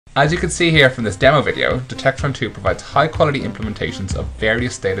As you can see here from this demo video, Detectron 2 provides high-quality implementations of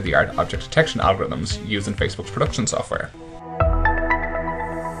various state-of-the-art object detection algorithms used in Facebook's production software.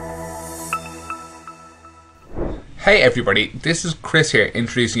 Hey everybody, this is Chris here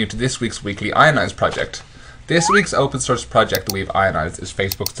introducing you to this week's weekly Ainize project. This week's open source project that we've ionized is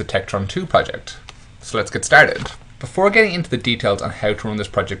Facebook's Detectron 2 project. So let's get started. Before getting into the details on how to run this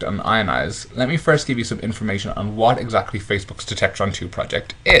project on Ainize, let me first give you some information on what exactly Facebook's Detectron 2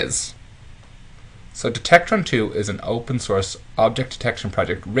 project is. So Detectron 2 is an open source object detection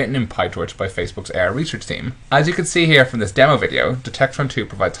project written in PyTorch by Facebook's AI research team. As you can see here from this demo video, Detectron 2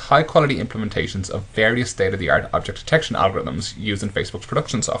 provides high quality implementations of various state-of-the-art object detection algorithms used in Facebook's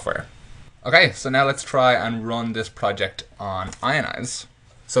production software. Okay, so now let's try and run this project on Ainize.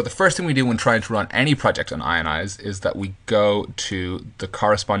 So the first thing we do when trying to run any project on Ainize is that we go to the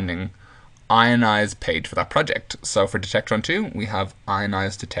corresponding Ainize page for that project. So for Detectron 2, we have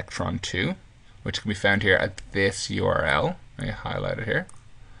Ainize Detectron 2, which can be found here at this URL. Let me highlight it here.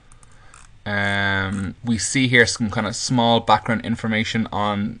 We see here some kind of small background information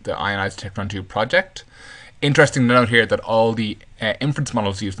on the Ainize Detectron 2 project. Interesting to note here that all the inference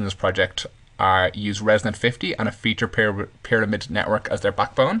models used in this project use ResNet 50 and a feature pyramid network as their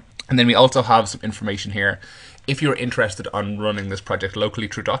backbone. And then we also have some information here. If you're interested on running this project locally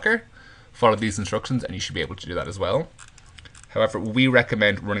through Docker, follow these instructions and you should be able to do that as well. However, we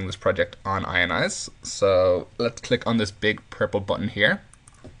recommend running this project on Ainize. So let's click on this big purple button here.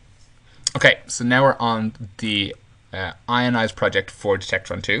 Okay, so now we're on the Ainize project for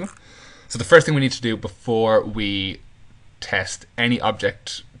Detectron 2. So the first thing we need to do before we test any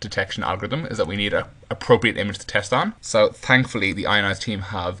object detection algorithm is that we need an appropriate image to test on. So thankfully the Ainize team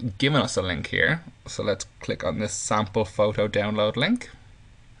have given us a link here. So let's click on this sample photo download link.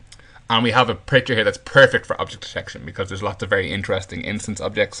 And we have a picture here that's perfect for object detection because there's lots of very interesting instance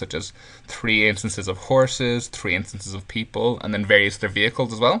objects, such as 3 instances of horses, 3 instances of people, and then various other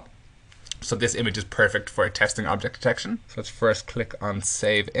vehicles as well. So this image is perfect for testing object detection. So let's first click on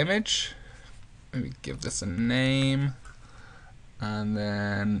save image. Maybe give this a name and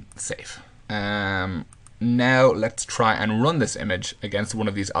then save. Now let's try and run this image against one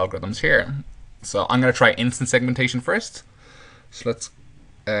of these algorithms here. So I'm going to try instance segmentation first. So let's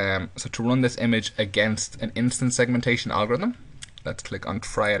so to run this image against an instance segmentation algorithm, let's click on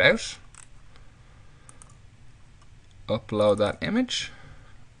try it out. Upload that image,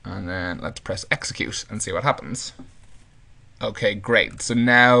 and then let's press execute and see what happens. Okay, great. So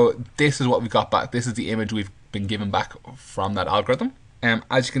now this is what we got back. This is the image we've been given back from that algorithm.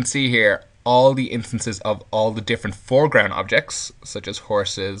 As you can see here, all the instances of all the different foreground objects, such as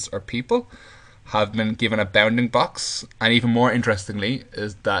horses or people, have been given a bounding box. And even more interestingly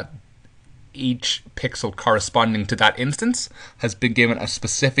is that each pixel corresponding to that instance has been given a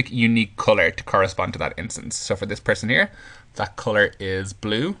specific unique color to correspond to that instance. So for this person here, that color is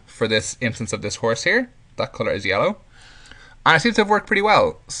blue. For this instance of this horse here, that color is yellow. And it seems to have worked pretty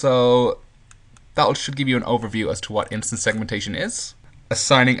well. So that should give you an overview as to what instance segmentation is.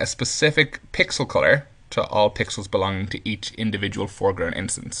 Assigning a specific pixel color to all pixels belonging to each individual foreground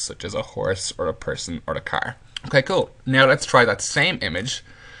instance, such as a horse or a person or a car. Okay, cool. Now let's try that same image,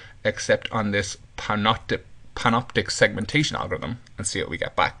 except on this panoptic segmentation algorithm, and see what we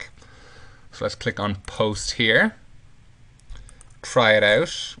get back. So let's click on post here. Try it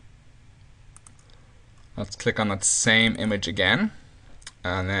out. Let's click on that same image again,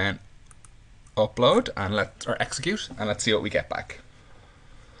 and then upload and execute, and let's see what we get back.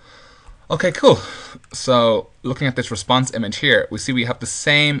 Okay, cool. So looking at this response image here, we see we have the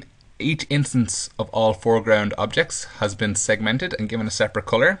same, each instance of all foreground objects has been segmented and given a separate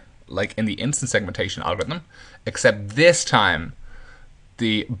color, like in the instance segmentation algorithm, except this time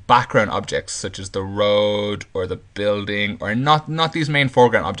the background objects, such as the road or the building, or not these main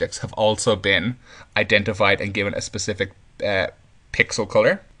foreground objects, have also been identified and given a specific pixel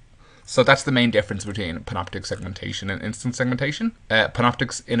color. So that's the main difference between panoptic segmentation and instance segmentation.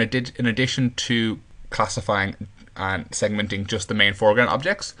 Panoptics, in addition to classifying and segmenting just the main foreground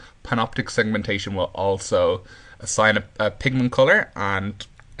objects, panoptic segmentation will also assign a pigment color and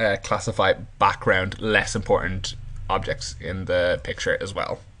classify background, less important objects in the picture as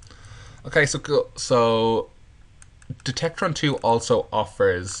well. Okay, so cool. So Detectron 2 also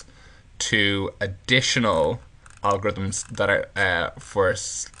offers 2 additional algorithms that are for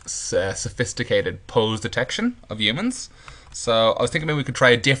sophisticated pose detection of humans. So I was thinking maybe we could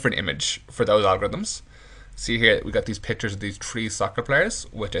try a different image for those algorithms. See here, we got these pictures of these 3 soccer players,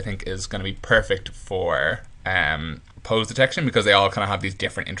 which I think is going to be perfect for pose detection because they all kind of have these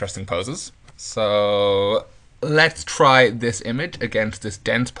different interesting poses. So let's try this image against this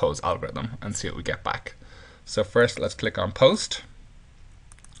dense pose algorithm and see what we get back. So first let's click on post,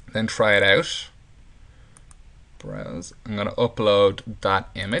 then try it out. Browse. I'm going to upload that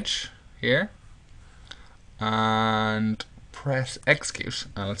image here and press execute,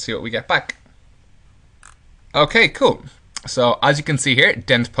 and let's see what we get back. Okay, cool. So as you can see here,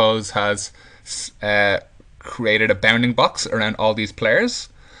 dense pose has created a bounding box around all these players.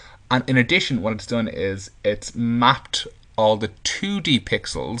 And in addition, what it's done is it's mapped all the 2D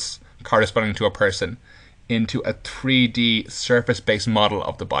pixels corresponding to a person into a 3D surface-based model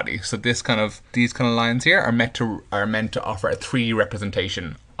of the body. So these kind of lines here are meant to offer a 3D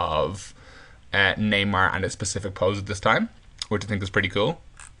representation of Neymar and his specific pose at this time, which I think is pretty cool.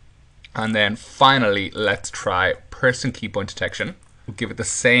 And then finally, let's try person key point detection. We'll give it the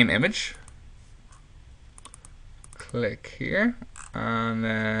same image. Click here and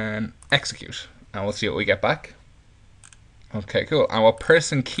then execute, and we'll see what we get back. Okay, cool. And what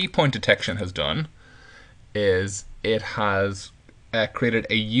person key point detection has done is it has created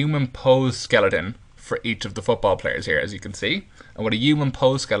a human pose skeleton for each of the football players here, as you can see. And what a human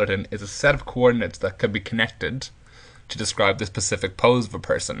pose skeleton is a set of coordinates that can be connected to describe the specific pose of a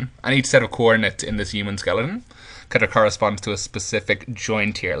person. And each set of coordinates in this human skeleton kind of corresponds to a specific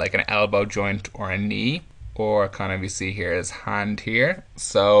joint here, like an elbow joint or a knee, or kind of you see here is hand here.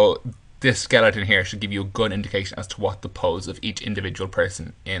 So this skeleton here should give you a good indication as to what the pose of each individual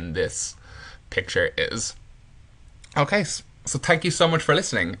person in this picture is. Okay, so thank you so much for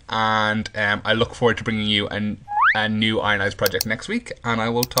listening, and I look forward to bringing you a new Ainize project next week, and I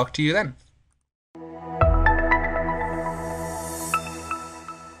will talk to you then.